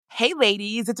Hey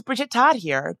ladies, it's Bridget Todd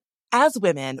here. As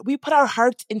women, we put our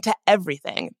hearts into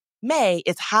everything. May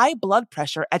is High Blood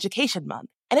Pressure Education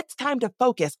Month, and it's time to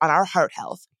focus on our heart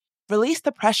health. Release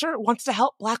the Pressure wants to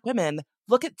help Black women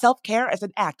look at self-care as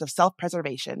an act of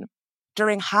self-preservation.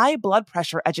 During High Blood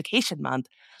Pressure Education Month,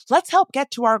 let's help get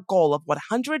to our goal of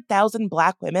 100,000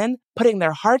 Black women putting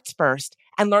their hearts first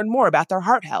and learn more about their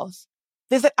heart health.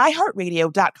 Visit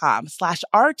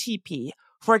iHeartRadio.com/RTP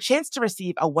for a chance to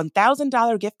receive a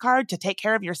 $1,000 gift card to take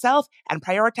care of yourself and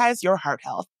prioritize your heart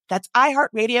health. That's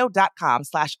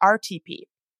iHeartRadio.com/RTP.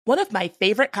 One of my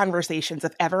favorite conversations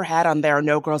I've ever had on There Are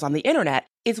No Girls on the Internet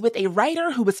is with a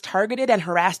writer who was targeted and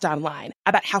harassed online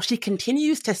about how she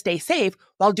continues to stay safe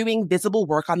while doing visible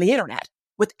work on the internet.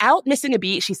 Without missing a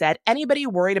beat, she said, anybody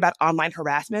worried about online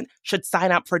harassment should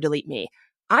sign up for Delete Me.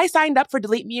 I signed up for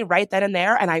Delete Me right then and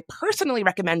there, and I personally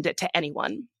recommend it to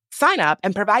anyone. Sign up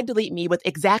and provide Delete Me with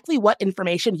exactly what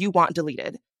information you want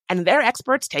deleted, and their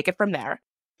experts take it from there.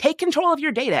 Take control of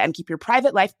your data and keep your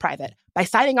private life private by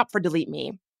signing up for Delete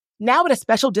Me. Now at a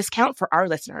special discount for our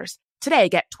listeners. Today,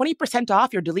 get 20%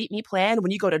 off your Delete Me plan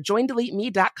when you go to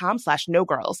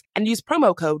joindeleteme.com/nogirls and use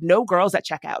promo code NOGIRLS at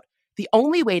checkout. The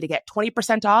only way to get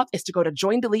 20% off is to go to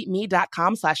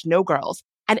joindeleteme.com/nogirls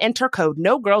and enter code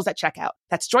NOGIRLS at checkout.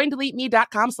 That's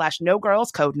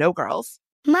joindeleteme.com/nogirls, code NOGIRLS.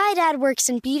 My dad works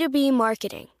in B2B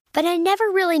marketing, but I never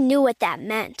really knew what that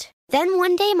meant. Then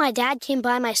one day my dad came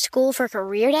by my school for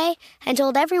career day and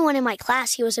told everyone in my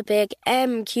class he was a big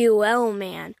MQL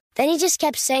man. Then he just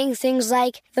kept saying things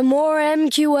like, the more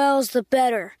MQLs, the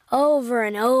better, over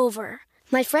and over.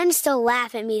 My friends still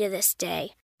laugh at me to this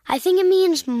day. I think it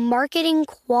means marketing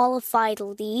qualified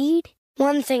lead.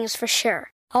 One thing's for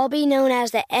sure, I'll be known as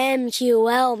the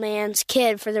MQL man's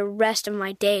kid for the rest of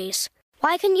my days.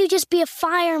 Why couldn't you just be a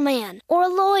fireman or a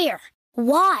lawyer?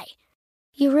 Why?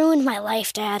 You ruined my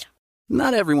life, Dad.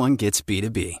 Not everyone gets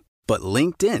B2B, but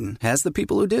LinkedIn has the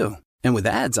people who do. And with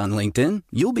ads on LinkedIn,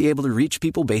 you'll be able to reach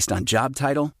people based on job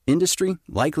title, industry,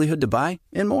 likelihood to buy,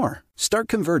 and more. Start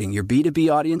converting your B2B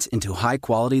audience into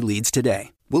high-quality leads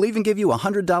today. We'll even give you a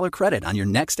 $100 credit on your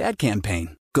next ad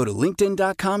campaign. Go to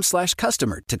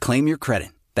linkedin.com/customer to claim your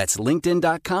credit. That's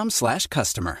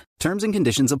linkedin.com/customer. Terms and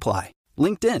conditions apply.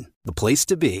 LinkedIn, the place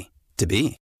to be, to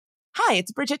be. Hi,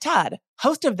 it's Bridget Todd,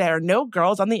 host of There Are No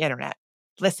Girls on the Internet.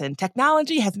 Listen,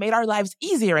 technology has made our lives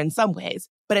easier in some ways,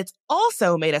 but it's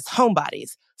also made us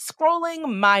homebodies,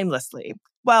 scrolling mindlessly.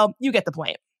 Well, you get the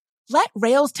point. Let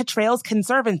Rails to Trails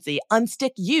Conservancy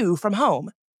unstick you from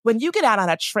home. When you get out on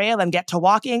a trail and get to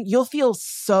walking, you'll feel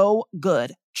so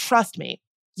good. Trust me.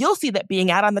 You'll see that being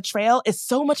out on the trail is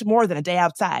so much more than a day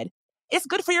outside. It's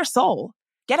good for your soul.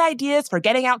 Get ideas for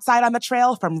getting outside on the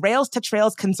trail from Rails to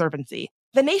Trails Conservancy,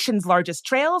 the nation's largest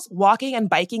trails, walking, and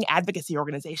biking advocacy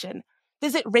organization.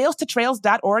 Visit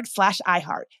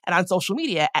railstotrails.org/iHeart and on social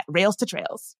media at Rails to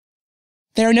Trails.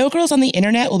 There Are No Girls on the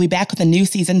Internet will be back with a new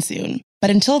season soon.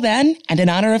 But until then, and in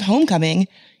honor of homecoming,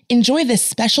 enjoy this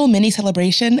special mini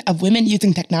celebration of women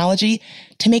using technology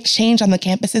to make change on the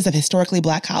campuses of historically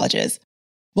Black colleges.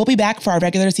 We'll be back for our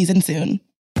regular season soon.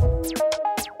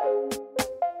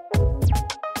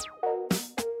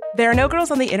 There Are No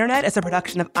Girls on the Internet is a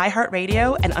production of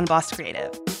iHeartRadio and Unbossed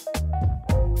Creative.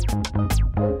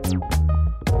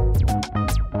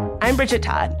 I'm Bridget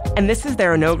Todd, and this is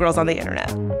There Are No Girls on the Internet.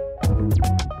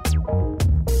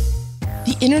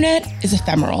 The internet is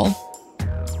ephemeral.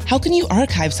 How can you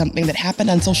archive something that happened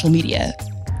on social media?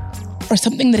 Or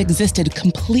something that existed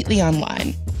completely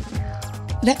online?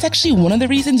 That's actually one of the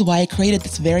reasons why I created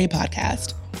this very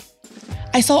podcast.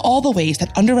 I saw all the ways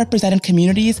that underrepresented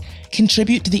communities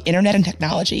contribute to the internet and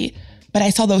technology, but I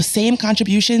saw those same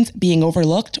contributions being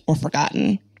overlooked or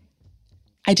forgotten.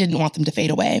 I didn't want them to fade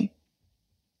away.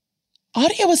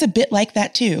 Audio was a bit like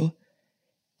that too.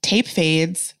 Tape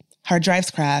fades, hard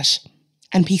drives crash,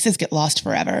 and pieces get lost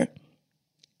forever.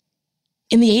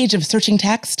 In the age of searching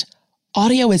text,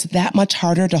 audio is that much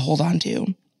harder to hold on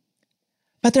to.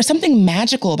 But there's something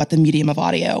magical about the medium of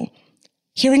audio.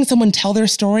 Hearing someone tell their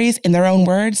stories in their own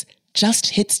words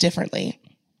just hits differently.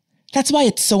 That's why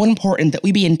it's so important that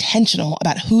we be intentional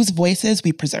about whose voices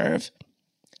we preserve.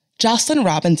 Jocelyn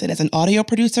Robinson is an audio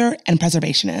producer and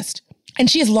preservationist, and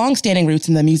she has long-standing roots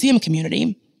in the museum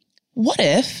community. What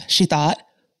if, she thought,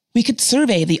 we could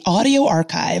survey the audio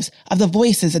archives of the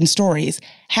voices and stories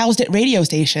housed at radio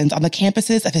stations on the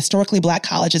campuses of historically Black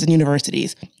colleges and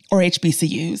universities, or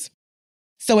HBCUs.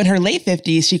 So in her late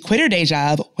 50s, she quit her day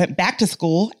job, went back to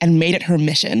school, and made it her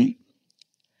mission.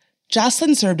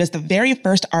 Jocelyn served as the very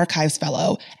first archives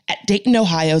fellow at Dayton,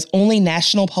 Ohio's only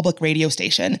national public radio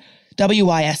station,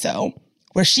 WYSO,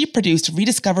 where she produced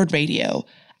Rediscovered Radio,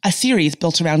 a series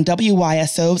built around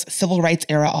WYSO's civil rights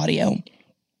era audio.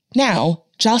 Now,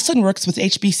 Jocelyn works with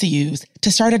HBCUs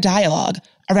to start a dialogue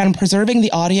around preserving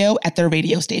the audio at their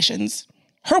radio stations.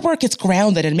 Her work is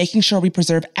grounded in making sure we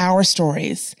preserve our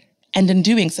stories, and in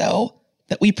doing so,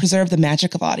 that we preserve the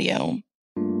magic of audio.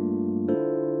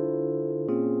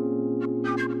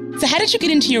 So how did you get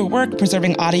into your work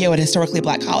preserving audio at historically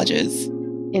Black colleges?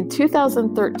 In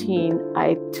 2013,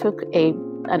 I took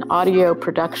an audio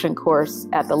production course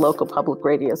at the local public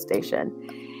radio station,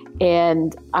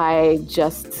 and I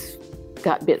just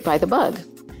got bit by the bug.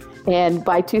 And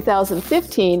by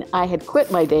 2015, I had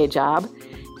quit my day job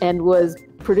and was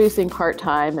producing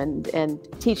part-time and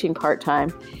teaching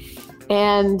part-time.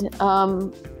 And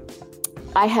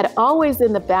I had always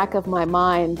in the back of my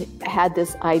mind had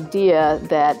this idea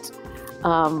that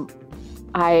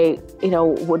I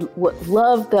would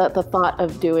love the thought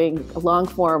of doing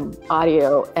long-form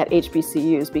audio at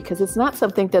HBCUs, because it's not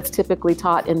something that's typically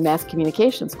taught in mass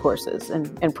communications courses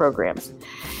and programs.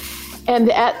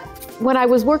 And when I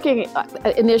was working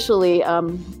initially,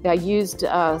 I used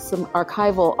some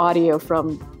archival audio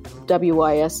from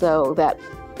WYSO that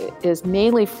is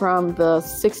mainly from the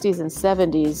 60s and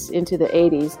 70s into the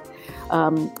 80s.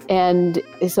 And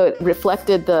so it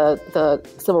reflected the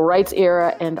civil rights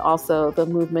era and also the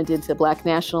movement into Black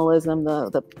nationalism,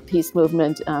 the peace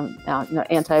movement,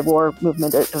 anti-war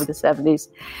movement of the 70s.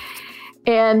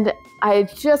 And I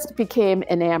just became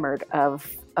enamored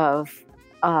of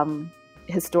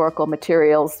historical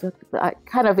materials,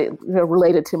 kind of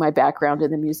related to my background in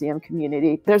the museum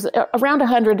community. There's around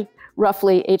 100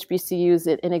 roughly HBCUs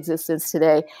in existence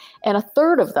today, and a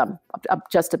third of them,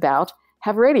 just about,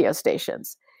 have radio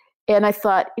stations. And I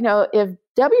thought, if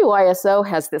WYSO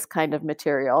has this kind of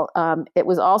material, it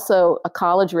was also a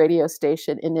college radio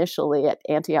station initially at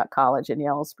Antioch College in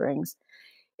Yellow Springs.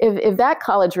 If that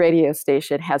college radio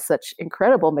station has such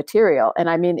incredible material, and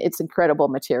I mean, it's incredible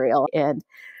material, and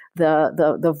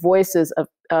the voices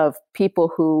of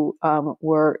people who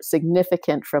were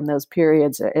significant from those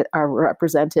periods are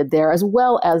represented there, as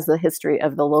well as the history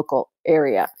of the local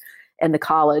area and the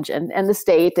college and the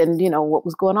state and, what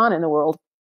was going on in the world.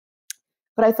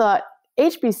 But I thought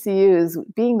HBCUs,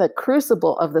 being the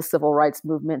crucible of the civil rights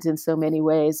movement in so many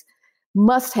ways,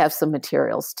 must have some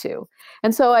materials too.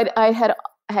 And so I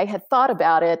had thought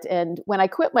about it. And when I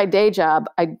quit my day job,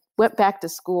 I went back to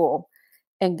school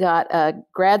and got a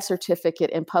grad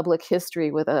certificate in public history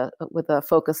with a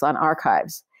focus on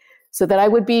archives, so that I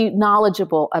would be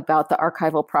knowledgeable about the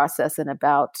archival process and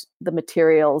about the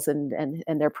materials and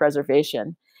their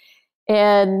preservation.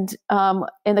 And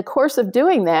in the course of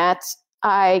doing that,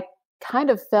 I kind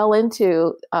of fell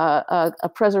into a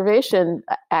preservation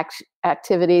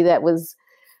activity that was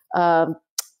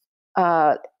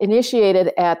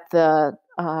initiated at the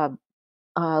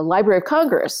Library of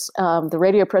Congress, the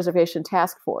Radio Preservation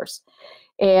Task Force,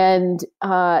 and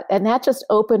that just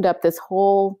opened up this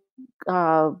whole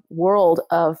world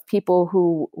of people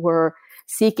who were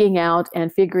seeking out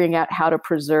and figuring out how to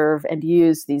preserve and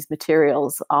use these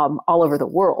materials all over the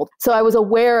world. So I was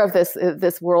aware of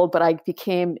this world, but I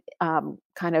became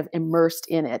kind of immersed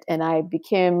in it, and I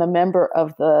became a member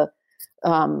of the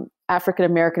African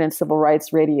American and Civil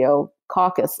Rights Radio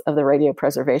Caucus of the Radio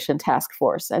Preservation Task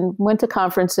Force, and went to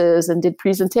conferences and did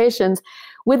presentations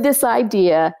with this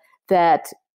idea that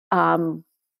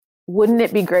wouldn't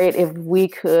it be great if we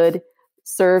could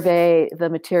survey the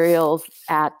materials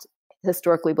at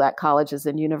historically Black colleges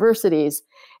and universities,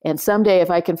 and someday if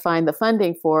I can find the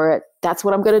funding for it, that's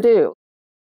what I'm going to do.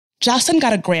 Jocelyn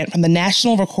got a grant from the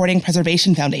National Recording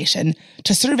Preservation Foundation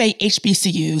to survey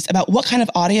HBCUs about what kind of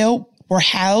audio were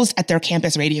housed at their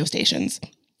campus radio stations.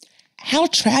 How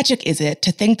tragic is it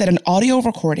to think that an audio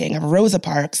recording of Rosa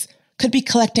Parks could be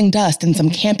collecting dust in some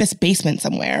campus basement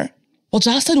somewhere? Well,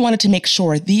 Jocelyn wanted to make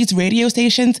sure these radio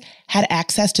stations had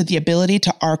access to the ability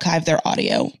to archive their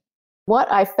audio.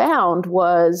 What I found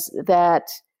was that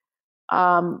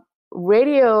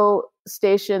radio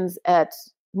stations at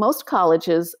most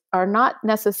colleges are not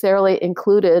necessarily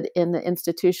included in the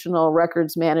institutional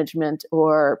records management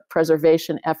or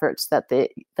preservation efforts that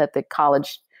the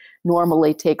college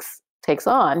normally takes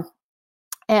on,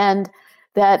 and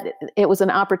that it was an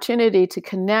opportunity to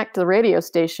connect the radio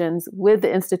stations with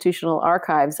the institutional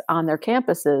archives on their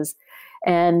campuses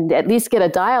and at least get a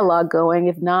dialogue going,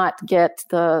 if not get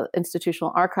the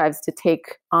institutional archives to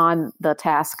take on the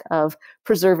task of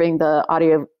preserving the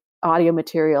audio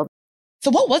material. So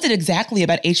what was it exactly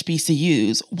about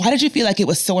HBCUs? Why did you feel like it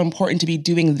was so important to be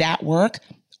doing that work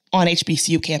on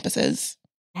HBCU campuses?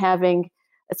 Having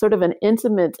sort of an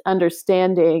intimate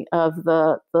understanding of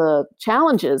the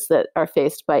challenges that are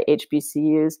faced by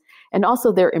HBCUs and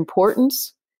also their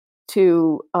importance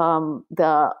to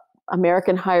the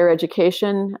American higher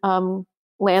education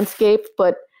landscape,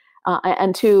 but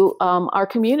and to our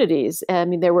communities. I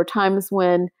mean, there were times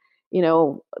when,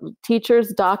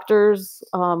 teachers, doctors,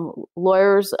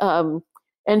 lawyers,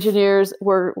 engineers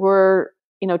were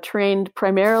trained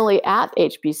primarily at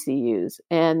HBCUs,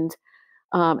 and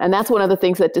that's one of the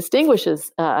things that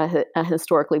distinguishes a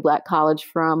historically Black college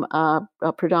from a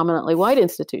predominantly white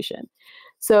institution.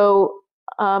 So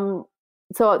to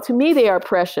me, they are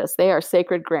precious. They are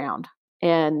sacred ground,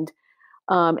 and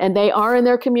they are in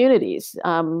their communities.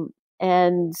 Here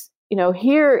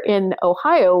in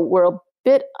Ohio, we're a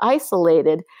bit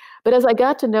isolated. But as I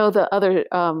got to know the other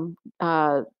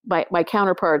my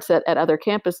counterparts at other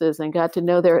campuses and got to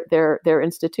know their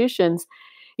institutions,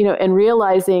 and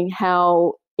realizing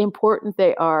how important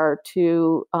they are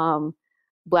to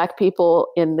Black people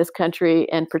in this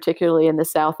country and particularly in the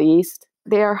Southeast,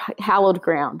 they are hallowed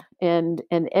ground, and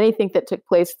anything that took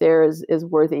place there is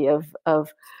worthy of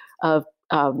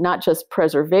not just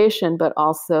preservation but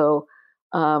also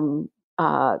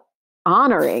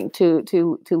honoring,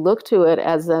 to look to it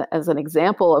as an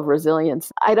example of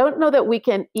resilience. I don't know that we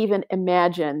can even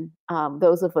imagine,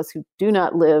 those of us who do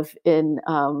not live in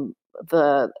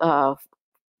the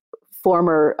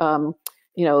former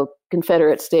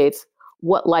Confederate states,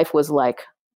 what life was like,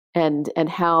 and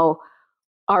how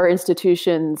our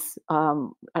institutions,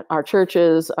 our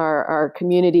churches, our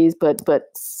communities, but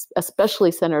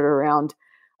especially centered around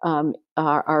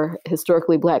our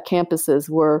historically Black campuses,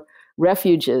 were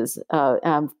refuges,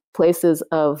 places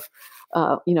of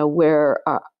where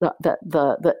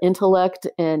the intellect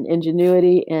and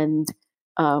ingenuity and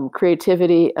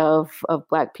creativity of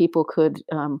Black people could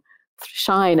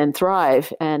shine and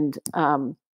thrive, and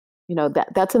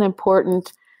that's an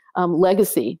important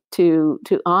legacy to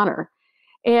honor.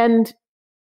 And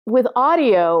with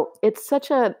audio, it's such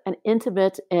an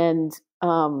intimate and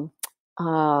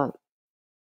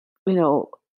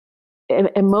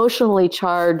emotionally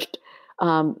charged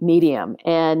medium.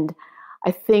 And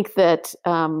I think that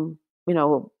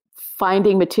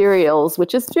finding materials,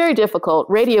 which is very difficult.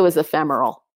 Radio is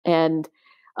ephemeral, and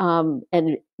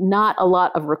not a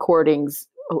lot of recordings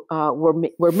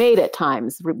were made at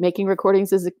times. Making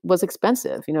recordings was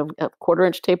expensive. A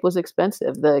 1/4-inch tape was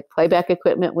expensive. The playback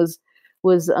equipment was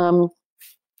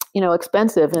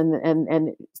expensive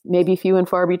and maybe few and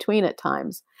far between at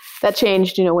times. That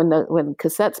changed, when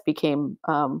cassettes became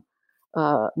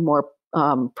more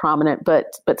prominent,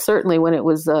 but certainly when it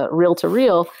was reel to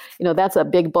reel, that's a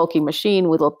big bulky machine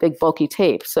with a big bulky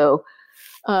tape. So,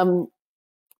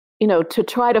 to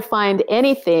try to find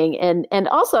anything, and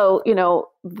also,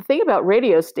 the thing about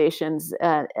radio stations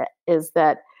is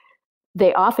that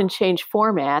they often change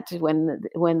format when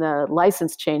the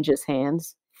license changes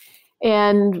hands.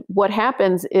 And what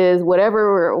happens is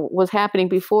whatever was happening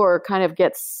before kind of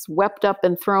gets swept up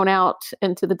and thrown out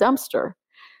into the dumpster.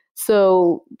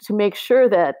 So to make sure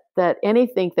that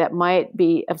anything that might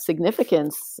be of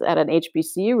significance at an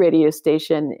HBCU radio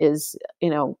station is,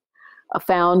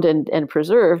 found and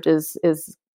preserved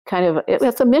is kind of,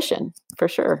 it's a mission for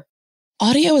sure.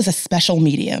 Audio is a special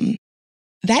medium.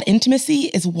 That intimacy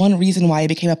is one reason why I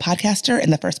became a podcaster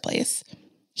in the first place.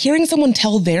 Hearing someone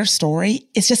tell their story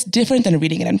is just different than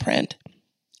reading it in print.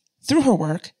 Through her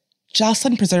work,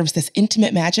 Jocelyn preserves this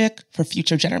intimate magic for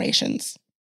future generations.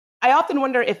 I often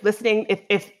wonder if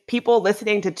people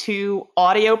listening to two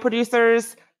audio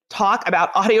producers talk about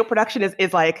audio production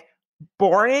is like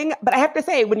boring. But I have to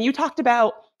say, when you talked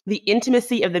about the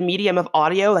intimacy of the medium of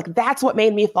audio, like that's what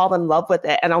made me fall in love with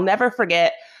it. And I'll never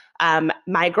forget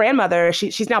my grandmother,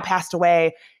 she's now passed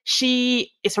away.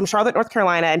 She is from Charlotte, North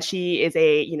Carolina, and she is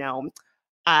a,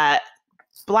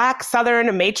 Black Southern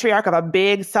matriarch of a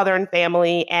big Southern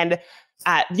family. And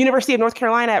the University of North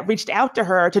Carolina reached out to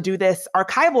her to do this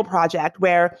archival project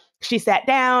where she sat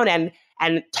down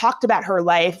and talked about her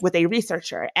life with a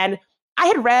researcher. And I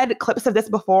had read clips of this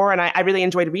before, and I really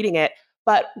enjoyed reading it.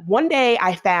 But one day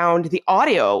I found the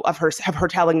audio of her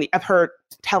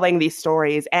telling these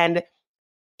stories, and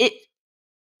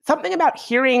something about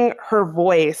hearing her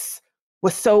voice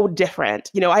was so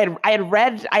different. I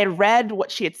had read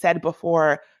what she had said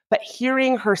before, but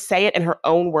hearing her say it in her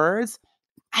own words,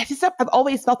 I've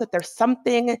always felt that there's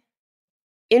something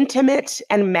intimate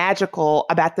and magical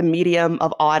about the medium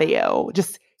of audio.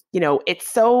 Just, it's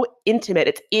so intimate,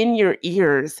 it's in your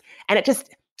ears, and it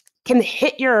just can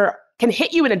hit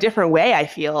you in a different way, I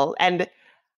feel. And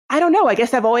I don't know, I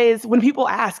guess I've always, when people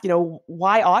ask,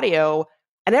 why audio?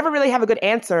 never really have a good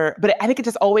answer, but I think it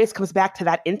just always comes back to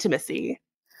that intimacy.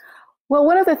 Well,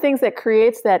 one of the things that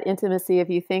creates that intimacy, if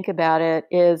you think about it,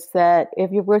 is that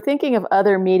we're thinking of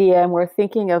other media and we're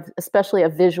thinking of especially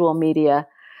of visual media,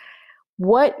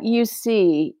 what you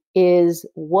see is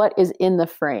what is in the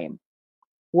frame.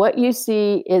 What you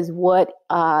see is what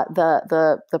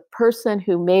the person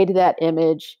who made that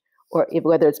image, or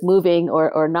whether it's moving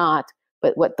or not,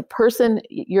 but what the person,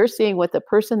 you're seeing what the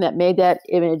person that made that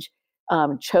image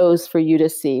chose for you to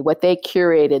see, what they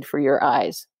curated for your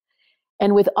eyes.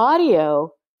 And with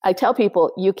audio, I tell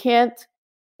people you can't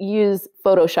use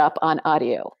Photoshop on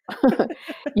audio.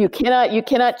 You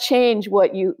cannot change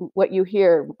what you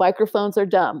hear. Microphones are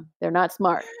dumb. They're not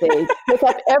smart. They pick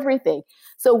up everything.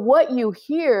 So what you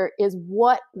hear is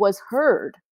what was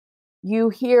heard. You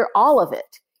hear all of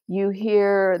it. You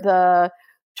hear the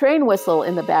train whistle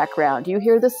in the background. You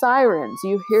hear the sirens.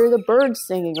 You hear the birds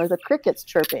singing or the crickets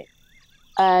chirping.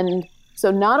 And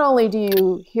so not only do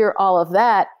you hear all of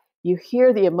that, you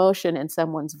hear the emotion in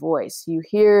someone's voice. You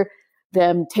hear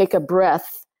them take a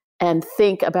breath and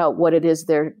think about what it is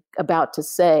they're about to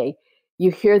say. You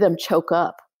hear them choke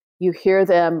up. You hear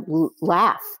them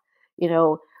laugh.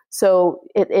 So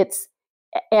it's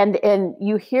and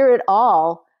you hear it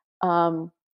all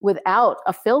without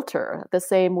a filter. The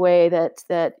same way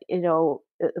that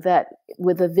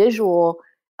with a visual,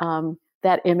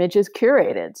 that image is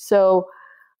curated. So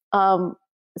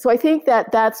I think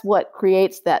that's what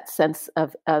creates that sense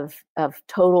of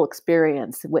total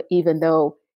experience, even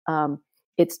though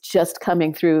it's just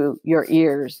coming through your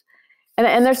ears.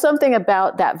 And there's something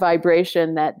about that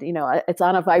vibration that, it's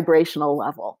on a vibrational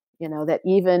level, that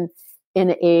even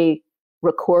in a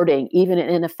recording, even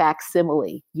in a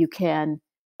facsimile, you can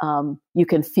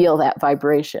feel that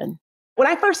vibration. When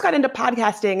I first got into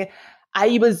podcasting,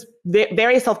 I was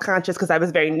very self-conscious because I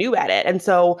was very new at it. And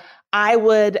so I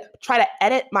would try to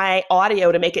edit my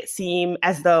audio to make it seem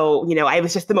as though, I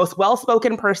was just the most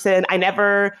well-spoken person. I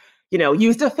never,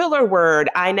 used a filler word.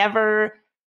 I never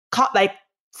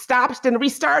stopped and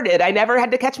restarted. I never had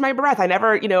to catch my breath. I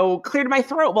never, cleared my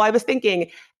throat while I was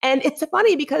thinking. And it's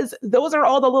funny because those are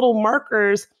all the little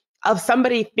markers of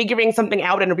somebody figuring something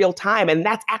out in real time. And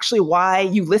that's actually why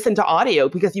you listen to audio,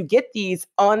 because you get these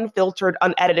unfiltered,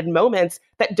 unedited moments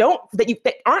that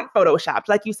aren't photoshopped,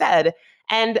 like you said.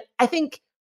 And I think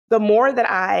the more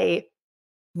that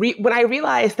when I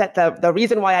realized that the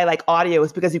reason why I like audio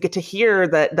is because you get to hear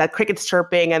the crickets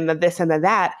chirping and the this and the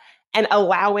that, and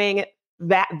allowing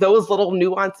those little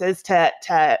nuances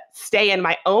to stay in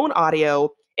my own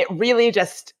audio, it really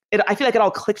I feel like it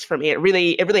all clicked for me. It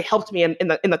really helped me in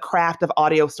the craft of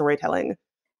audio storytelling.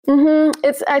 Mm-hmm.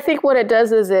 I think what it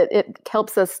does is it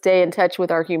helps us stay in touch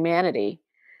with our humanity.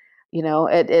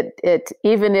 It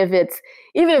even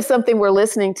if something we're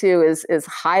listening to is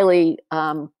highly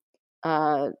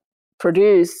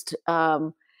produced,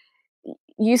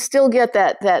 you still get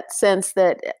that sense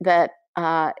that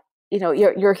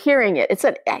you're hearing it. It's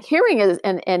hearing is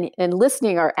and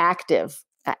listening are active.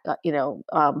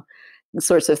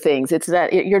 Sorts of things. It's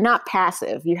that you're not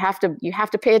passive. You have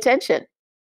to pay attention.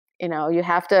 You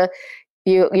have to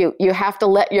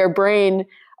let your brain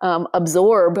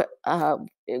absorb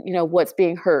what's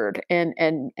being heard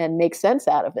and make sense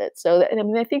out of it. So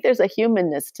I think there's a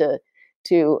humanness to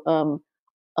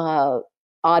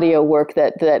audio work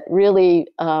that really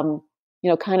kind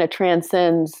of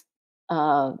transcends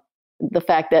the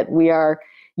fact that we are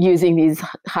using these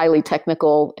highly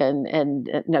technical and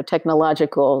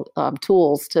technological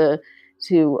tools to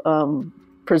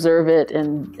preserve it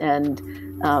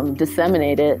and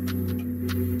disseminate it.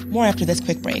 More after this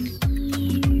quick break.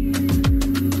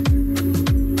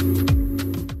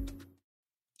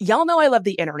 Y'all know I love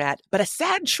the internet, but a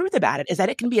sad truth about it is that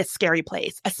it can be a scary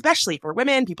place, especially for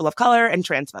women, people of color, and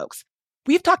trans folks.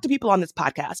 We've talked to people on this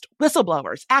podcast,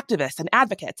 whistleblowers, activists, and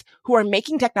advocates who are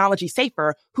making technology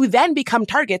safer, who then become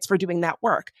targets for doing that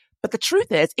work. But the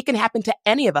truth is, it can happen to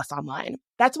any of us online.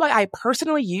 That's why I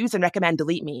personally use and recommend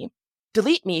Delete Me.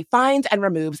 Delete Me finds and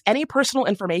removes any personal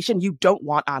information you don't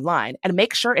want online and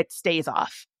makes sure it stays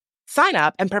off. Sign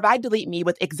up and provide Delete Me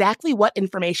with exactly what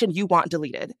information you want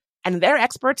deleted, and their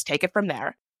experts take it from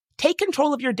there. Take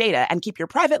control of your data and keep your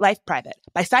private life private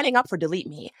by signing up for Delete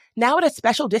Me, now at a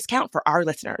special discount for our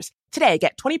listeners. Today,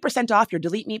 get 20% off your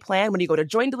Delete Me plan when you go to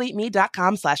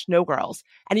joindeleteme.com/nogirls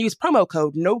and use promo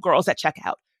code NOGIRLS at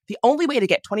checkout. The only way to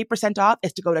get 20% off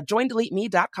is to go to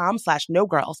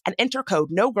joindeleteme.com/nogirls and enter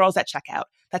code NOGIRLS at checkout.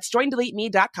 That's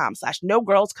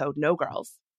joindeleteme.com/nogirls, code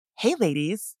NOGIRLS. Hey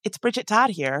ladies, it's Bridget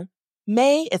Todd here.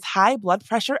 May is High Blood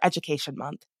Pressure Education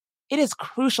Month. It is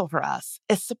crucial for us,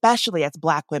 especially as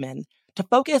Black women, to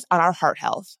focus on our heart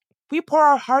health. We pour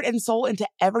our heart and soul into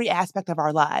every aspect of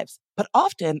our lives, but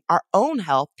often our own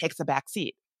health takes a back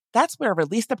seat. That's where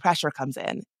Release the Pressure comes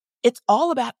in. It's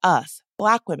all about us,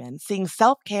 Black women, seeing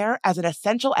self-care as an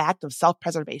essential act of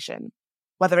self-preservation.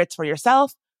 Whether it's for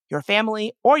yourself, your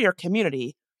family, or your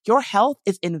community, your health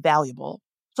is invaluable.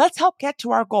 Let's help get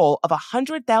to our goal of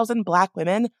 100,000 Black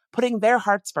women putting their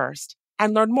hearts first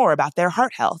and learn more about their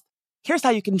heart health. Here's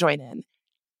how you can join in.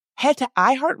 Head to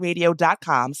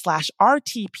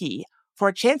iHeartRadio.com/RTP for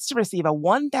a chance to receive a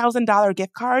 $1,000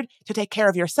 gift card to take care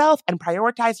of yourself and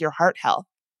prioritize your heart health.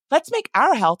 Let's make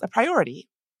our health a priority.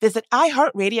 Visit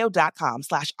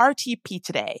iHeartRadio.com/RTP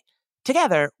today.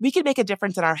 Together, we can make a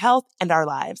difference in our health and our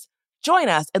lives. Join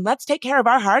us and let's take care of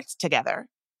our hearts together.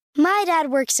 My dad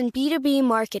works in B2B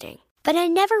marketing, but I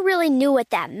never really knew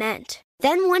what that meant.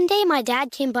 Then one day my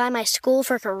dad came by my school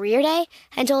for career day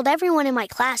and told everyone in my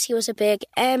class he was a big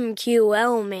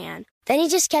MQL man. Then he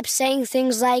just kept saying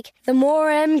things like, the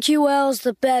more MQLs,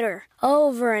 the better,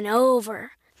 over and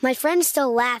over. My friends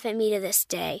still laugh at me to this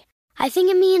day. I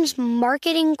think it means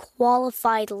marketing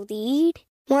qualified lead.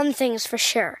 One thing's for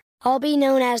sure, I'll be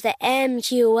known as the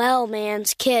MQL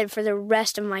man's kid for the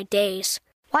rest of my days.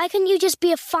 Why couldn't you just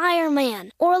be a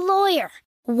fireman or a lawyer?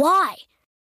 Why?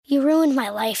 You ruined my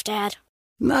life, Dad.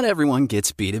 Not everyone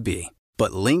gets B2B,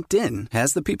 but LinkedIn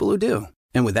has the people who do.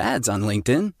 And with ads on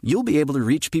LinkedIn, you'll be able to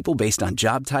reach people based on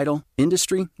job title,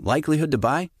 industry, likelihood to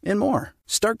buy, and more.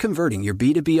 Start converting your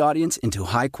B2B audience into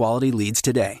high-quality leads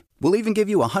today. We'll even give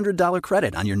you a $100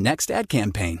 credit on your next ad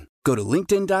campaign. Go to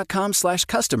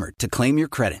linkedin.com/customer to claim your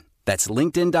credit. That's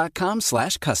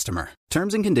linkedin.com/customer.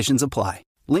 Terms and conditions apply.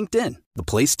 LinkedIn, the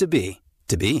place to be,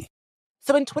 to be.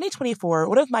 So in 2024,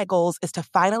 one of my goals is to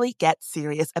finally get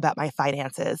serious about my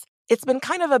finances. It's been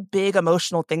kind of a big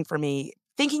emotional thing for me.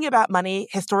 Thinking about money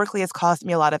historically has caused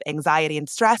me a lot of anxiety and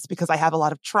stress because I have a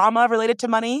lot of trauma related to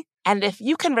money. And if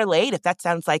you can relate, if that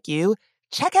sounds like you,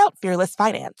 check out Fearless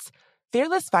Finance.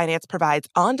 Fearless Finance provides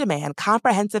on-demand,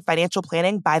 comprehensive financial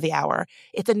planning by the hour.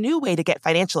 It's a new way to get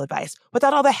financial advice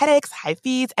without all the headaches, high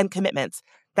fees, and commitments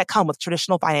that come with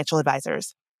traditional financial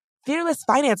advisors. Fearless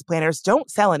Finance planners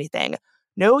don't sell anything.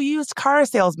 No used car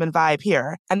salesman vibe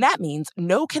here. And that means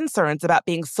no concerns about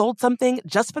being sold something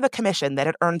just for the commission that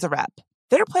it earns a rep.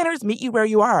 Their planners meet you where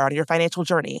you are on your financial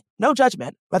journey. No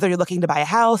judgment. Whether you're looking to buy a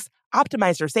house,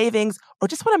 optimize your savings, or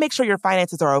just want to make sure your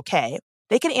finances are okay,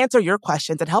 they can answer your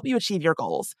questions and help you achieve your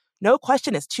goals. No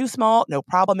question is too small, no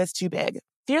problem is too big.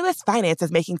 Fearless Finance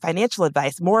is making financial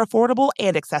advice more affordable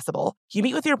and accessible. You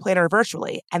meet with your planner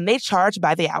virtually, and they charge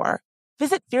by the hour.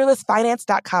 Visit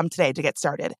fearlessfinance.com today to get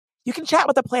started. You can chat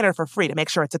with a planner for free to make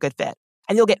sure it's a good fit.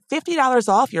 And you'll get $50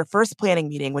 off your first planning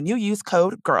meeting when you use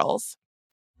code GIRLS.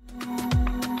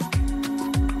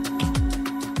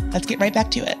 Let's get right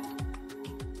back to it.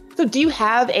 So do you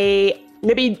have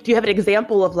an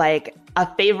example of like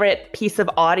a favorite piece of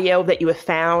audio that you have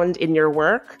found in your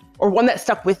work or one that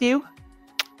stuck with you?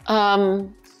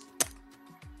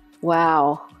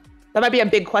 Wow. That might be a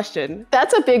big question.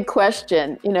 That's a big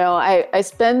question. You know, I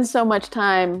spend so much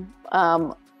time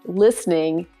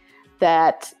listening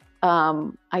that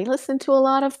I listen to a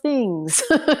lot of things.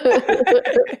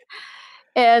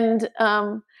 And,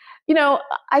 you know,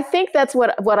 I think that's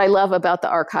what I love about the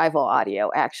archival audio,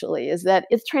 actually, is that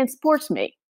it transports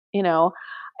me. You know,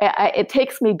 it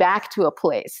takes me back to a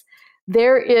place.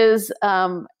 There is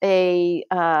I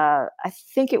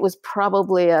think it was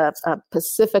probably a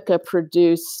Pacifica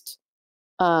produced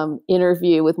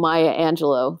interview with Maya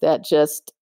Angelou that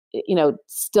just, you know,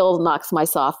 still knocks my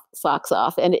socks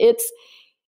off. And it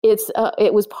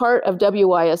was part of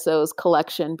WYSO's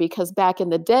collection because back in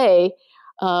the day,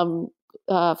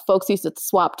 folks used to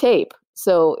swap tape.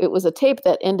 So it was a tape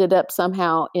that ended up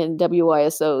somehow in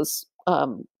WYSO's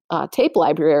tape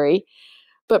library,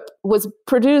 but was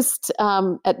produced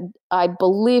I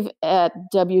believe at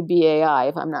WBAI,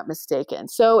 if I'm not mistaken.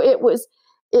 So it was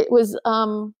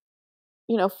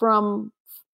you know, from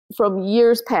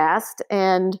years past,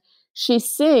 and she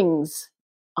sings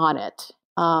on it.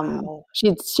 Wow.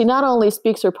 She not only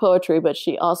speaks her poetry, but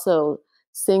she also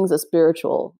sings a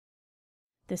spiritual.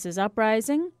 This is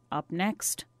Uprising. Up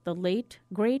next, the late,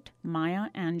 great Maya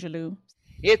Angelou.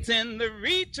 It's in the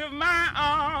reach of my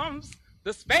arms,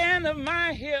 the span of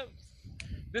my hips,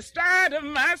 the stride of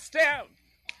my step,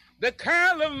 the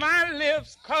curl of my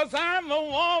lips, 'cause I'm a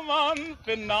woman,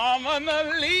 phenomenal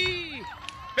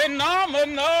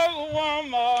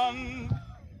woman.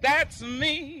 That's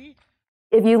me.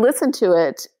 If you listen to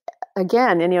it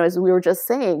again, and you know, as we were just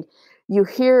saying, you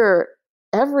hear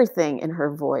everything in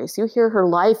her voice. You hear her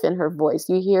life in her voice.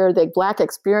 You hear the Black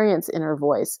experience in her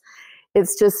voice.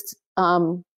 It's just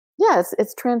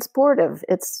it's transportive.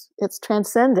 It's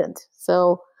transcendent.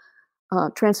 So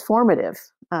transformative.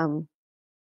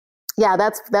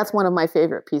 That's one of my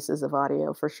favorite pieces of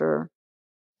audio for sure.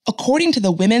 According to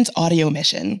the Women's Audio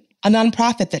Mission, a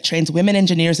nonprofit that trains women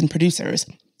engineers and producers,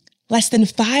 less than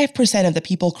 5% of the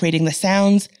people creating the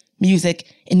sounds,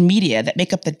 music, and media that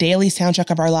make up the daily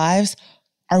soundtrack of our lives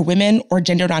are women or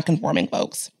gender nonconforming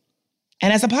folks.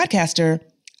 And as a podcaster,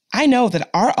 I know that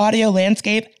our audio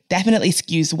landscape definitely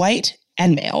skews white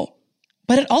and male,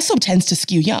 but it also tends to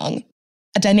skew young,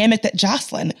 a dynamic that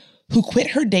Jocelyn, who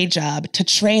quit her day job to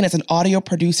train as an audio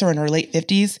producer in her late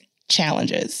 50s,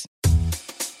 challenges.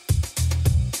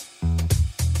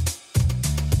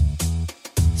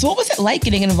 So what was it like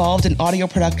getting involved in audio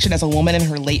production as a woman in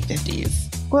her late 50s?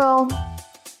 Well,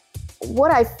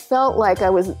 what I felt like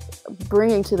I was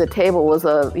bringing to the table was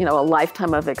a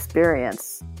lifetime of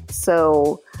experience.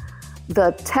 So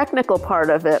the technical part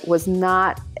of it was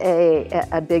not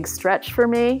a big stretch for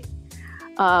me.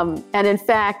 And in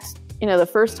fact, the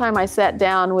first time I sat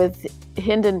down with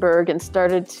Hindenburg and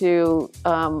started to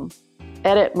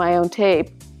edit my own tape,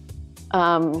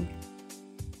 I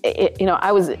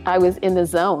was in the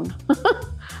zone.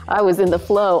 I was in the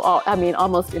flow.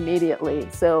 Almost immediately.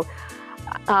 So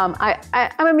I'm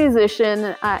a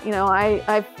musician.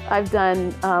 I've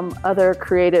done other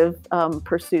creative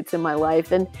pursuits in my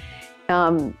life, and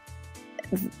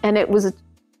it was.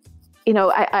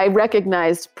 I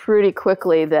recognized pretty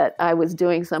quickly that I was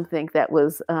doing something that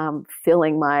was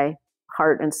filling my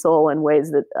heart and soul in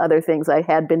ways that other things I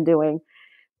had been doing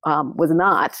was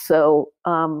not. So,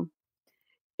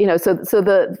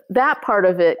 that part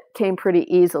of it came pretty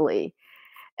easily.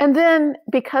 And then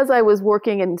because I was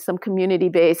working in some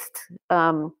community-based,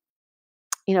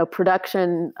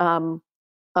 production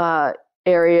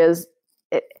areas,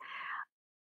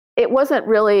 it wasn't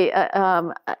really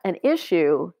an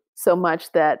issue so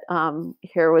much that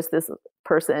here was this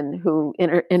person who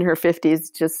in her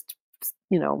 50s just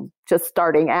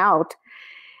starting out.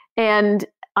 And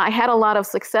I had a lot of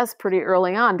success pretty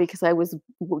early on because I was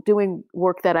doing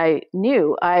work that I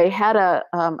knew. I had a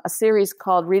series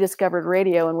called Rediscovered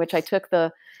Radio, in which I took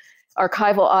the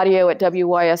archival audio at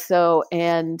WYSO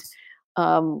and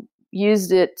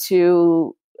used it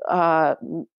to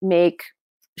make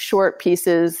short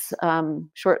pieces,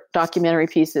 short documentary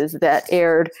pieces that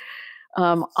aired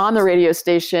on the radio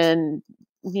station,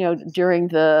 during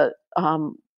the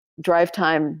drive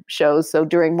time shows. So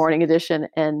during Morning Edition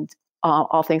and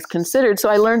All Things Considered. So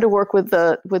I learned to work with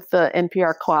the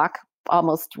NPR clock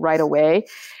almost right away.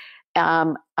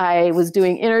 I was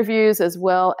doing interviews as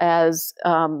well as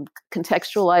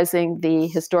contextualizing the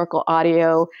historical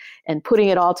audio and putting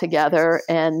it all together.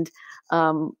 And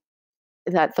I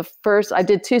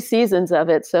did 2 seasons of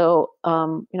it. So,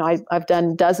 I've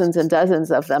done dozens and dozens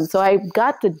of them. So I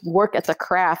got to work at the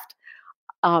craft,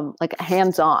 like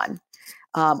hands-on,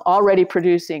 already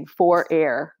producing for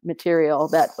air material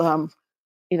that,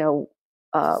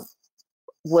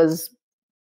 was,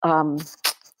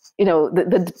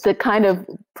 the kind of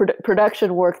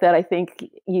production work that I think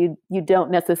you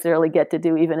don't necessarily get to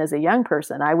do even as a young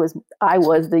person. I was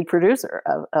the producer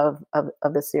of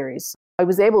the series. I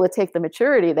was able to take the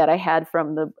maturity that I had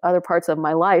from the other parts of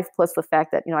my life, plus the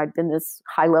fact that, I'd been this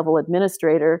high-level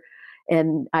administrator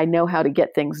and I know how to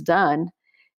get things done.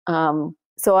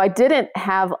 So I didn't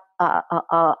have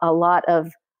a lot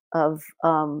of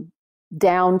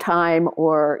downtime,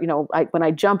 or, when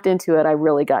I jumped into it, I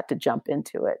really got to jump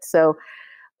into it. So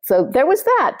there was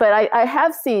that, but I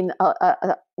have seen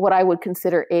what I would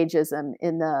consider ageism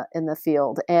in the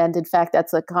field, and in fact,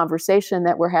 that's a conversation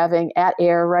that we're having at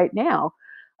AIR right now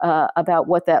about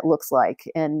what that looks like,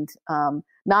 and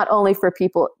not only for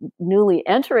people newly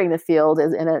entering the field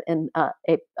as in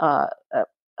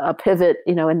a pivot,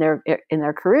 in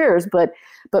their careers, but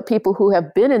people who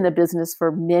have been in the business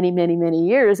for many, many, many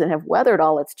years and have weathered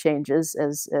all its changes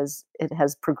as it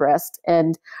has progressed,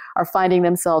 and are finding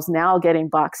themselves now getting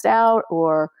boxed out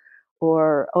or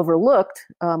overlooked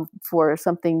for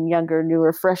something younger,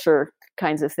 newer, fresher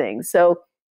kinds of things. So,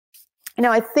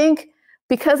 I think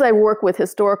because I work with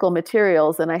historical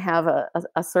materials and I have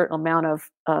a certain amount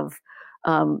of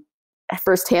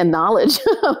firsthand knowledge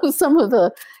of some of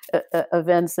the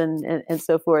events and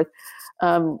so forth,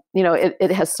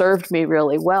 it has served me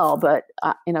really well. But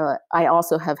I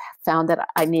also have found that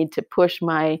I need to push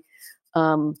my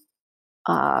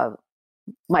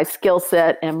my skill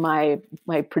set and my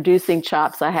producing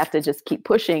chops. I have to just keep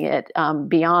pushing it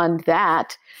beyond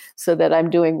that, so that I'm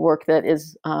doing work that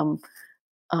is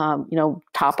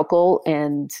topical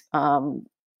and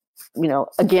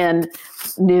again,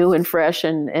 new and fresh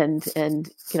and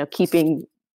keeping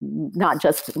not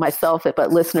just myself,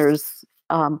 but listeners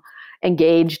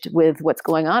engaged with what's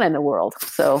going on in the world.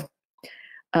 So,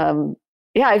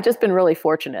 I've just been really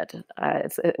fortunate.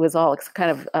 It was all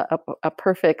kind of a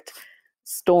perfect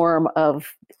storm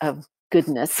of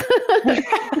goodness.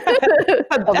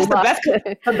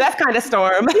 the best kind of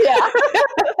storm. Yeah.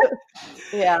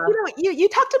 Yeah. You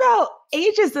talked about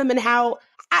ageism and how,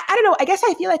 I don't know, I guess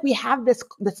I feel like we have this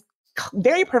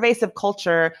very pervasive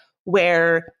culture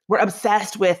where we're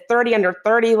obsessed with 30 under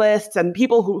 30 lists and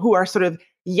people who are sort of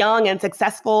young and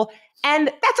successful.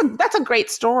 And that's a great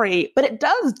story, but it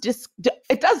does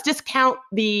discount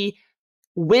the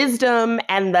wisdom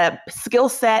and the skill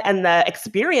set and the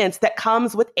experience that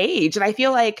comes with age. And I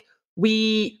feel like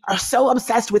we are so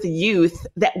obsessed with youth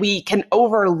that we can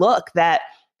overlook that,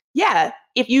 yeah,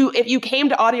 if you came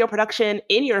to audio production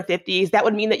in your 50s, that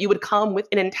would mean that you would come with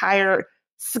an entire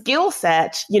skill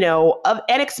set,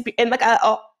 and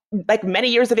like many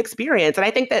years of experience. And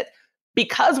I think that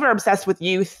because we're obsessed with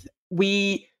youth,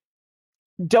 we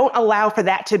don't allow for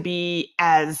that to be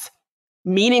as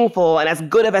meaningful and as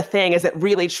good of a thing as it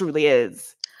really truly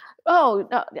is. Oh,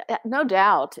 no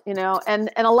doubt, and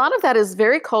a lot of that is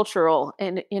very cultural.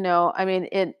 And,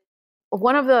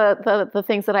 one of the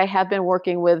things that I have been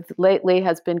working with lately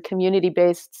has been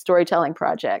community-based storytelling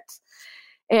projects.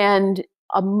 And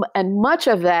much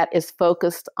of that is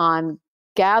focused on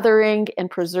gathering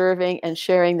and preserving and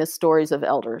sharing the stories of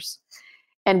elders.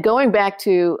 And going back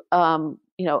to,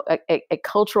 a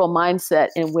cultural mindset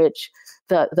in which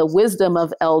the wisdom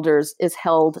of elders is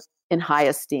held in high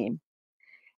esteem.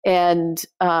 And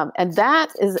that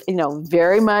is,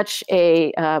 very much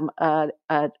a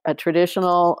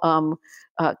traditional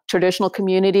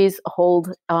communities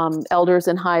hold elders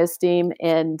in high esteem,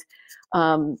 and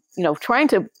trying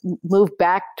to move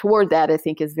back toward that, I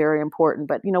think, is very important.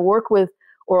 But work with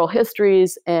oral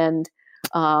histories and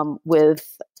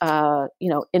with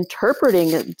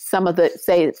interpreting some of the,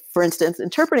 say, for instance,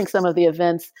 interpreting some of the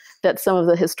events that some of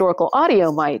the historical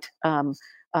audio might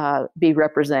be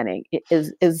representing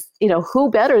is who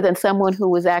better than someone who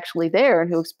was actually there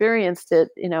and who experienced it,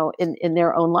 in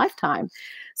their own lifetime.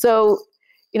 So,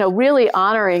 really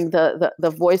honoring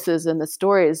the voices and the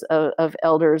stories of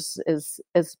elders is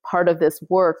part of this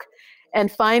work, and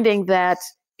finding that,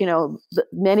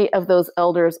 many of those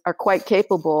elders are quite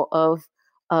capable of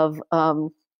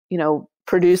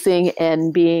producing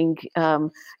and being,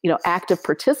 active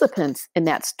participants in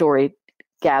that story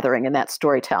gathering and that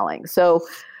storytelling. So,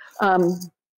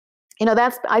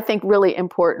 that's, I think, really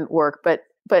important work.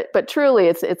 But truly,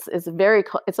 it's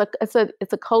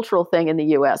a cultural thing in the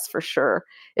U.S. for sure.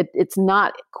 It's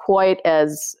not quite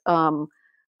as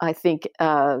I think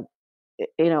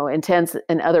intense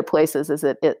in other places as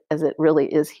it really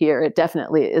is here. It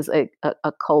definitely is a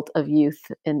cult of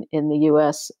youth in the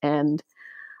U.S. And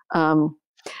one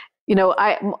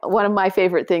of my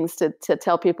favorite things to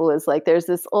tell people is, like, there's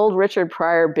this old Richard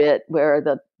Pryor bit where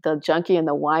the junkie and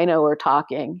the wino are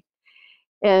talking,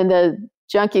 and the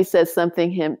junkie says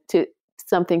something to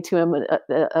him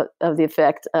of the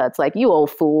effect, it's like, "You old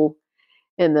fool,"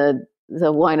 and the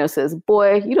wino says,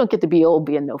 "Boy, you don't get to be old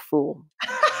being no fool."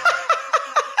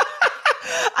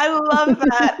 I love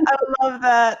that. I love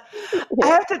that.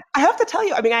 I have to tell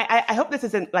you, I hope this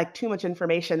isn't like too much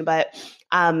information, but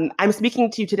I'm speaking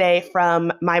to you today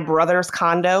from my brother's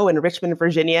condo in Richmond,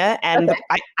 Virginia. And okay.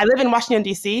 I live in Washington,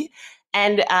 D.C.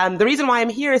 And the reason why I'm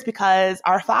here is because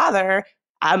our father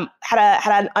had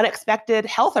an unexpected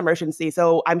health emergency.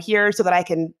 So I'm here so that I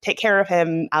can take care of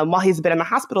him while he's been in the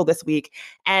hospital this week.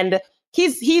 And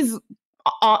he's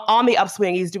on the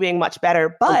upswing. He's doing much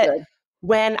better. But okay.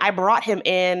 When I brought him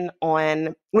in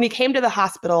when he came to the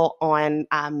hospital on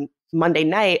Monday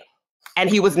night and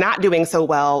he was not doing so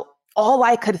well, all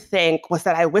I could think was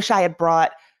that I wish I had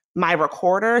brought my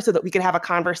recorder so that we could have a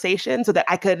conversation, so that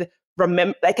I could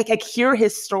remember, like, I could hear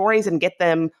his stories and get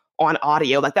them on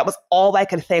audio. Like, that was all I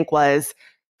could think was,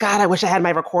 God, I wish I had my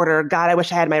recorder. God, I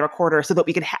wish I had my recorder so that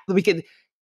we could have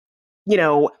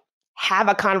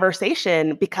a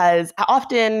conversation, because I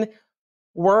often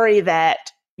worry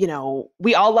that,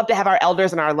 we all love to have our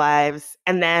elders in our lives.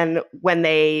 And then when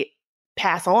they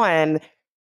pass on,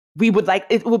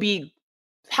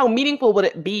 how meaningful would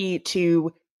it be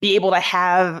to be able to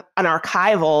have an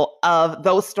archival of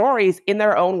those stories in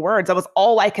their own words? That was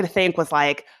all I could think was,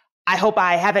 like, I hope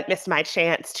I haven't missed my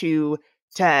chance to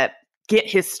get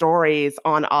his stories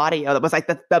on audio. That was like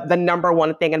the number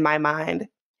one thing in my mind.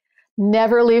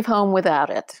 Never leave home without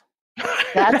it.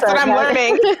 That's what I'm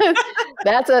learning.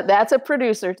 That's a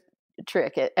producer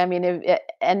trick.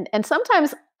 And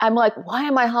sometimes I'm like, why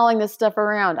am I hauling this stuff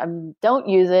around? Don't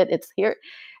use it. It's here,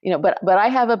 But I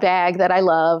have a bag that I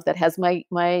love that has my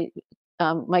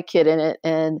kid in it,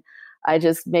 and I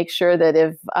just make sure that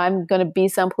if I'm going to be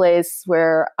someplace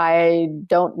where I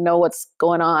don't know what's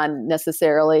going on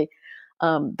necessarily,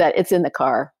 that it's in the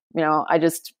car. I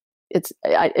just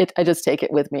take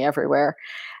it with me everywhere.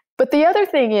 But the other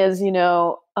thing is,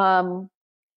 you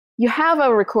have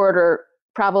a recorder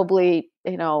probably,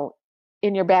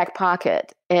 in your back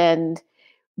pocket, and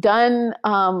done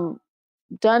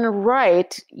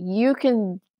right, you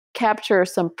can capture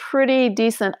some pretty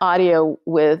decent audio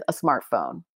with a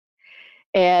smartphone.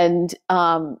 And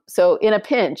so in a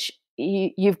pinch,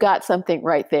 you've got something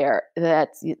right there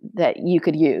that you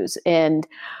could use. And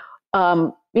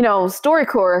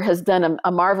StoryCorps has done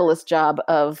a marvelous job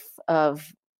of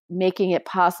making it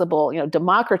possible,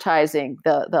 democratizing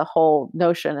the whole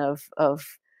notion of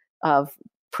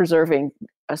preserving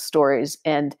stories.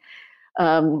 And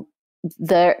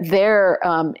their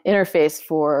interface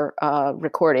for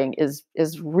recording is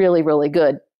really, really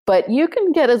good. But you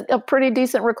can get a pretty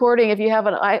decent recording if you have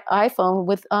an iPhone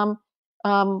with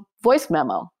voice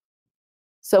memo.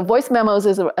 So voice memos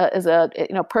is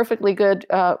a perfectly good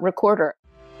recorder.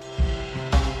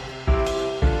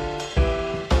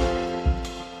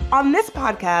 On this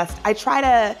podcast,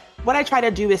 what I try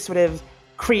to do is sort of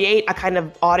create a kind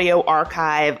of audio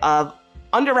archive of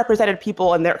underrepresented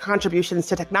people and their contributions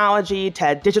to technology,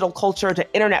 to digital culture,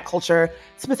 to internet culture,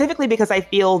 specifically because I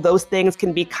feel those things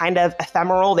can be kind of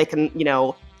ephemeral. They can,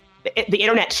 the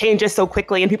internet changes so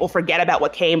quickly and people forget about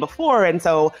what came before. And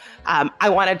so I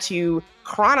wanted to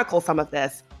chronicle some of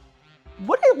this.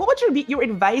 What would your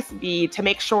advice be to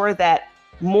make sure that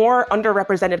more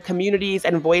underrepresented communities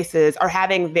and voices are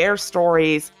having their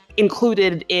stories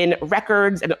included in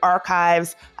records and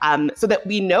archives so that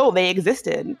we know they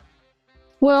existed?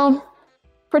 Well,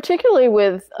 particularly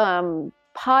with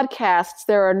podcasts,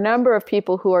 there are a number of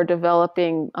people who are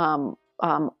developing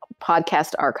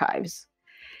podcast archives.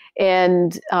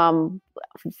 And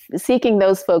seeking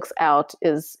those folks out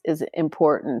is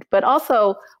important. But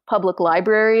also public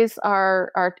libraries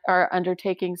are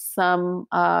undertaking some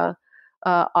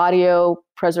audio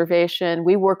preservation.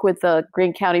 We work with the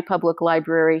Greene County Public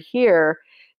Library here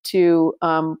to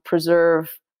preserve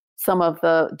some of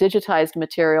the digitized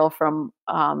material from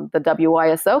the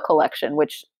WYSO collection,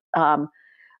 which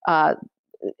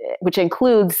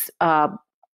includes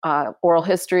oral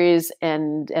histories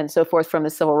and so forth from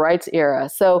the civil rights era.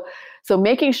 So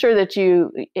making sure that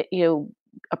you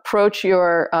approach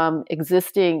your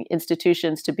existing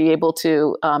institutions to be able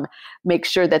to make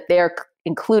sure that they're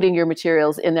including your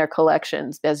materials in their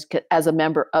collections as a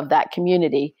member of that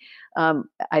community,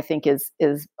 I think is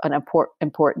an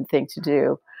important thing to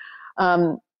do.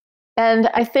 And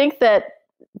I think that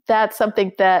that's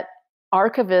something that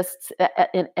archivists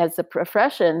as a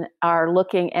profession are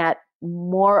looking at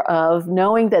more of,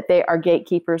 knowing that they are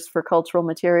gatekeepers for cultural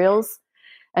materials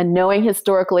and knowing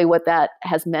historically what that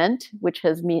has meant,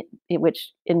 in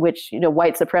which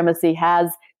white supremacy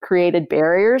has created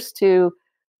barriers to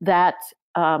that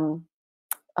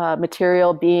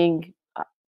material being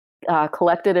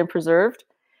collected and preserved.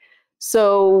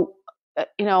 So,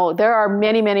 there are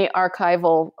many, many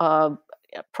archival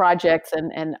projects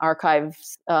and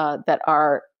archives that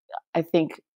are, I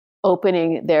think,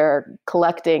 opening their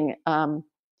collecting,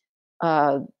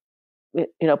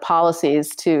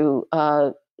 policies to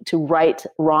right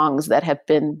wrongs that have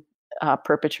been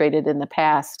perpetrated in the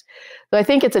past. So I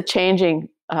think it's a changing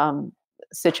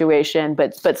situation,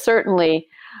 but certainly,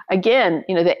 again,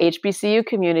 the HBCU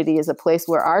community is a place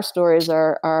where our stories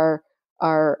are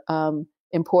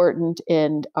important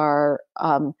and are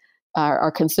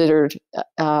considered,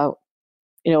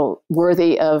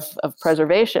 worthy of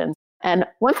preservation. And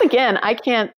once again, I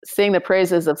can't sing the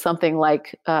praises of something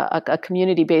like a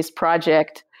community-based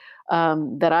project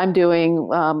that I'm doing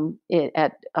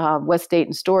at West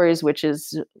Dayton Stories, which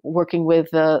is working with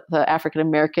the African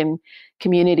American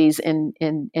communities in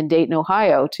Dayton,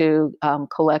 Ohio, to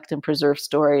collect and preserve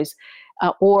stories,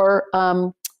 or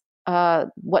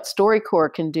what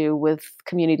StoryCorps can do with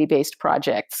community-based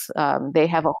projects. They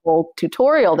have a whole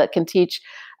tutorial that can teach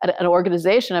an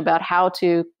organization about how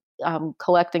to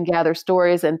collect and gather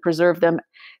stories and preserve them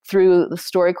through the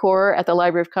StoryCorps at the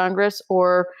Library of Congress,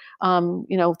 or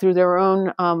through their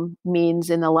own means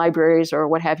in the libraries or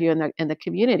what have you in the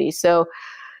community. So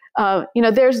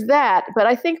there's that, but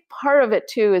I think part of it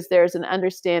too is there's an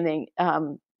understanding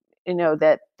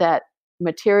that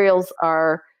materials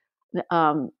are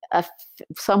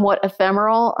somewhat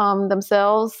ephemeral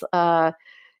themselves.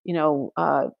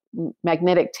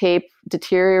 magnetic tape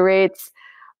deteriorates,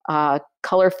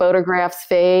 color photographs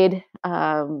fade,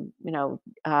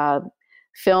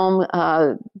 film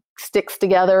sticks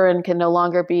together and can no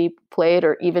longer be played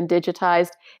or even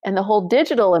digitized. And the whole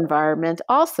digital environment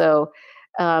also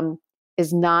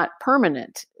is not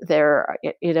permanent. There,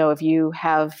 if you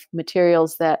have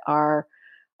materials that are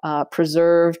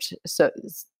preserved,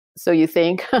 so you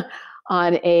think,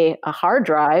 on a hard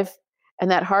drive, and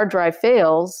that hard drive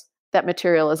fails, that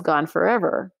material is gone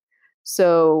forever.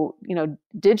 So,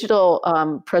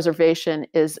 digital preservation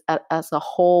is as a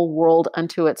whole world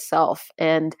unto itself.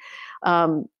 And,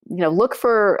 look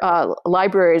for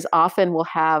libraries often will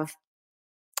have,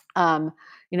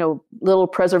 little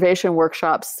preservation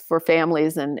workshops for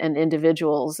families and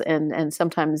individuals. And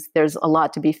sometimes there's a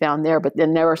lot to be found there. But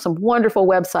then there are some wonderful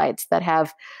websites that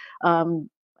have,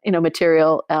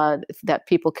 material that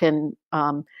people can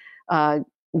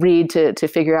read to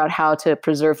figure out how to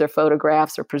preserve their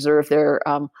photographs or preserve their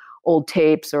old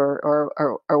tapes or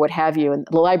what have you. And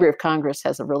the Library of Congress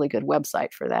has a really good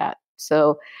website for that.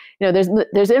 So,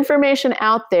 there's information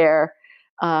out there,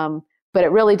 but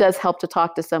it really does help to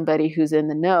talk to somebody who's in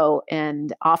the know.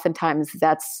 And oftentimes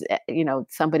that's,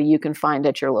 somebody you can find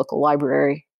at your local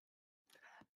library.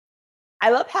 I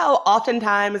love how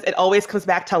oftentimes it always comes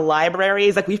back to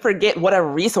libraries. Like, we forget what a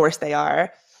resource they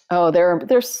are. Oh,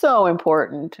 they're so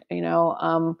important. They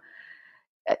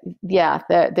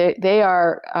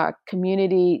are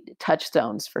community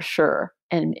touchstones for sure,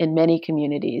 and in many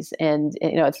communities. And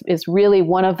it's really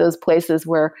one of those places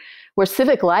where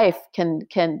civic life can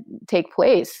take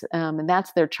place, and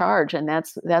that's their charge, and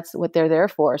that's what they're there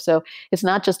for. So it's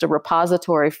not just a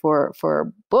repository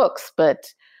for books,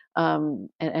 but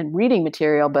and reading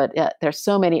material, but there's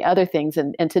so many other things.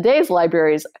 And today's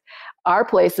libraries are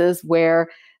places where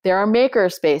there are maker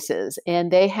spaces, and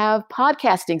they have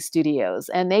podcasting studios,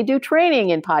 and they do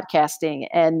training in podcasting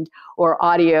or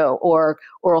audio or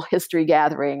oral history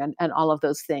gathering and all of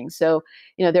those things. So,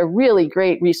 they're really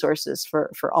great resources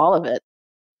for all of it.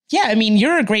 Yeah, I mean,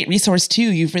 you're a great resource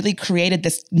too. You've really created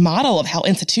this model of how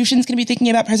institutions can be thinking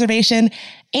about preservation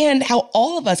and how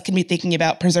all of us can be thinking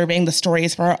about preserving the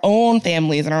stories for our own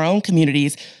families and our own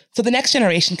communities so the next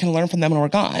generation can learn from them when we're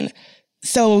gone.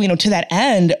 So, to that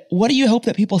end, what do you hope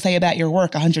that people say about your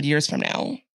work 100 years from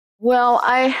now? Well,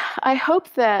 I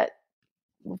hope that,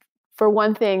 for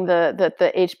one thing, that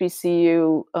the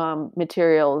HBCU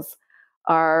materials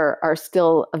are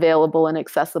still available and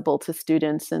accessible to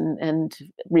students and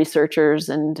researchers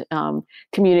and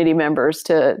community members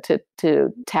to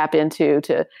tap into,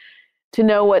 to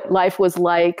know what life was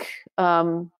like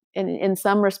in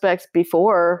some respects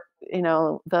before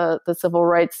the civil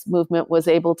rights movement was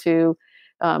able to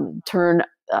turn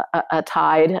a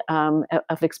tide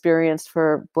of experience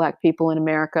for Black people in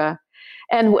America,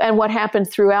 and what happened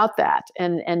throughout that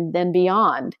and then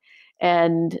beyond.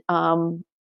 And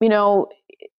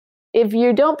if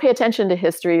you don't pay attention to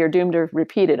history, you're doomed to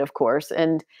repeat it, of course.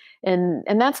 And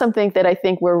that's something that I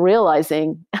think we're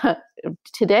realizing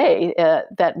today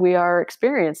that we are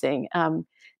experiencing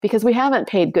because we haven't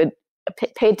paid good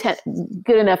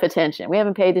enough attention. We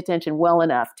haven't paid attention well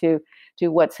enough to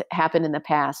what's happened in the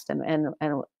past and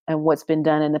what's been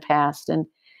done in the past. And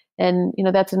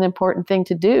that's an important thing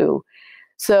to do.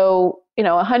 So,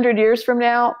 100 years from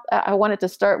now, I want it to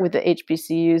start with the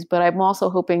HBCUs, but I'm also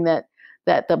hoping that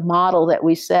the model that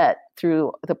we set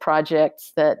through the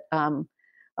projects that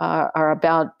are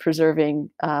about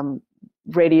preserving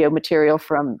radio material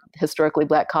from historically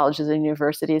Black colleges and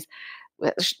universities,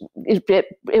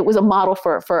 it was a model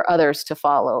for others to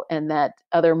follow, and that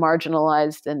other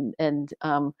marginalized and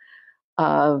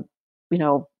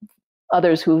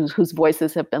others whose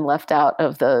voices have been left out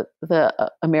of the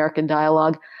American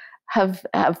dialogue have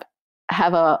a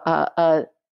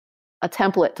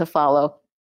template to follow,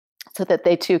 so that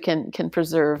they too can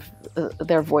preserve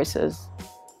their voices.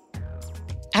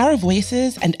 Our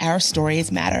voices and our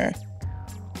stories matter.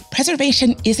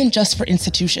 Preservation isn't just for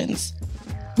institutions.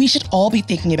 We should all be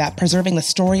thinking about preserving the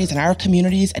stories in our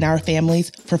communities and our families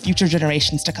for future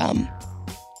generations to come.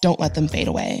 Don't let them fade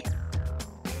away.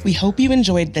 We hope you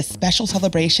enjoyed this special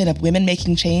celebration of women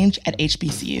making change at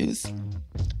HBCUs.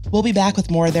 We'll be back with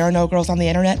more There Are No Girls on the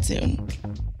Internet soon.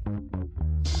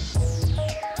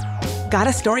 Got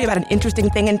a story about an interesting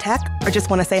thing in tech or just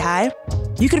want to say hi?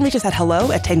 You can reach us at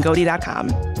hello@tangoti.com.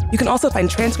 You can also find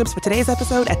transcripts for today's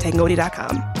episode at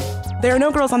tangoti.com. There Are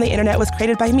No Girls on the Internet was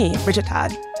created by me, Bridget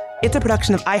Todd. It's a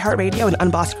production of iHeartRadio and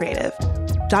Unbossed Creative.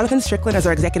 Jonathan Strickland is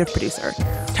our executive producer.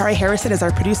 Tari Harrison is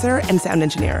our producer and sound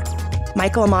engineer.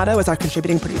 Michael Amato is our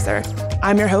contributing producer.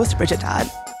 I'm your host, Bridget Todd.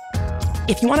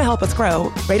 if you want to help us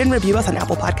grow, rate and review us on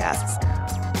Apple Podcasts.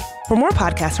 For more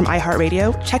podcasts from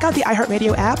iHeartRadio, check out the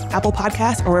iHeartRadio app, Apple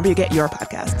Podcasts, or wherever you get your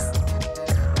podcasts.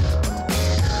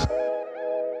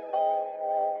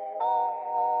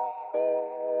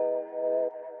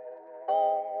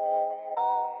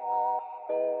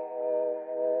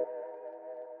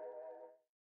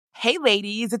 Hey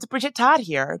ladies, it's Bridget Todd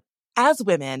here. As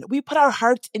women, we put our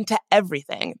hearts into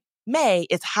everything. May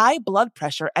is High Blood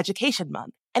Pressure Education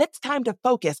Month, and it's time to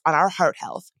focus on our heart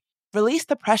health. Release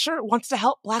the Pressure wants to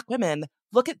help Black women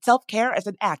look at self-care as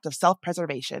an act of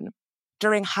self-preservation.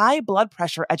 During High Blood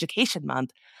Pressure Education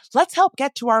Month, let's help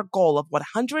get to our goal of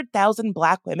 100,000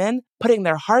 Black women putting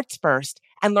their hearts first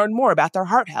and learn more about their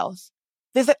heart health.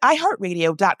 Visit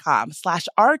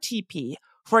iHeartRadio.com/RTP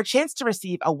for a chance to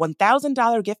receive a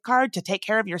 $1,000 gift card to take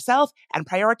care of yourself and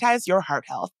prioritize your heart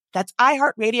health. That's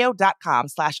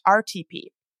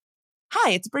iHeartRadio.com/RTP.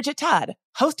 Hi, it's Bridget Todd,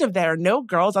 host of There Are No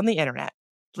Girls on the Internet.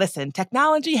 Listen,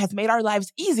 technology has made our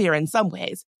lives easier in some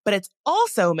ways, but it's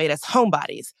also made us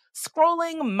homebodies,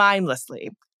 scrolling mindlessly.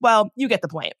 Well, you get the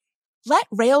point. Let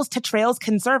Rails to Trails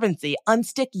Conservancy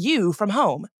unstick you from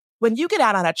home. When you get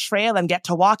out on a trail and get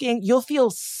to walking, you'll feel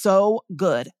so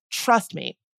good. Trust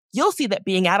me. You'll see that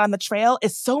being out on the trail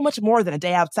is so much more than a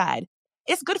day outside.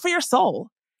 It's good for your soul.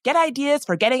 Get ideas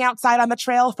for getting outside on the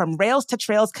trail from Rails to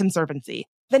Trails Conservancy,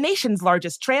 the nation's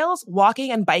largest trails, walking,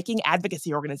 and biking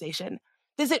advocacy organization.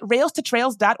 Visit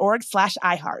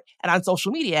railstotrails.org/iHeart and on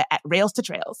social media at Rails to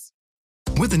Trails.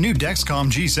 With the new Dexcom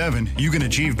G7, you can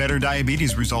achieve better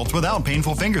diabetes results without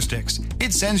painful finger sticks.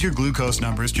 It sends your glucose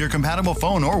numbers to your compatible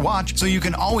phone or watch so you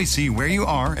can always see where you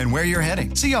are and where you're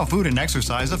heading. See how food and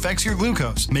exercise affects your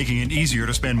glucose, making it easier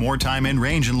to spend more time in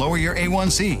range and lower your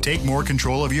A1C. Take more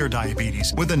control of your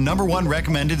diabetes with the #1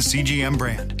 recommended CGM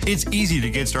brand. It's easy to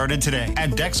get started today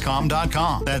at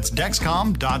Dexcom.com. That's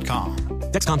Dexcom.com.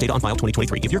 Dexcom data on file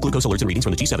 2023. If your glucose alerts and readings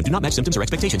from the G7 do not match symptoms or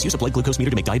expectations, use a blood glucose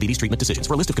meter to make diabetes treatment decisions.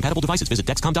 For a list of compatible devices, visit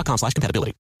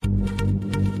Dexcom.com/compatibility.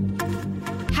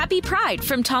 Happy Pride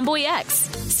from Tomboy X,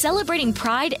 celebrating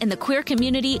pride in the queer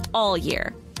community all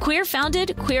year. Queer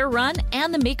founded, queer run,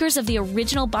 and the makers of the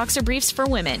original boxer briefs for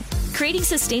women, creating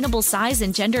sustainable size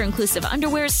and gender inclusive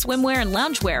underwear, swimwear, and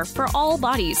loungewear for all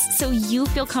bodies so you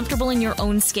feel comfortable in your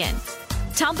own skin.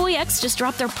 Tomboy X just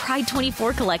dropped their Pride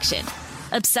 24 collection.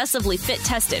 Obsessively fit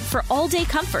tested for all-day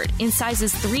comfort in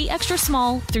sizes 3 extra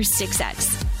small through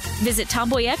 6X. Visit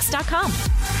tomboyx.com.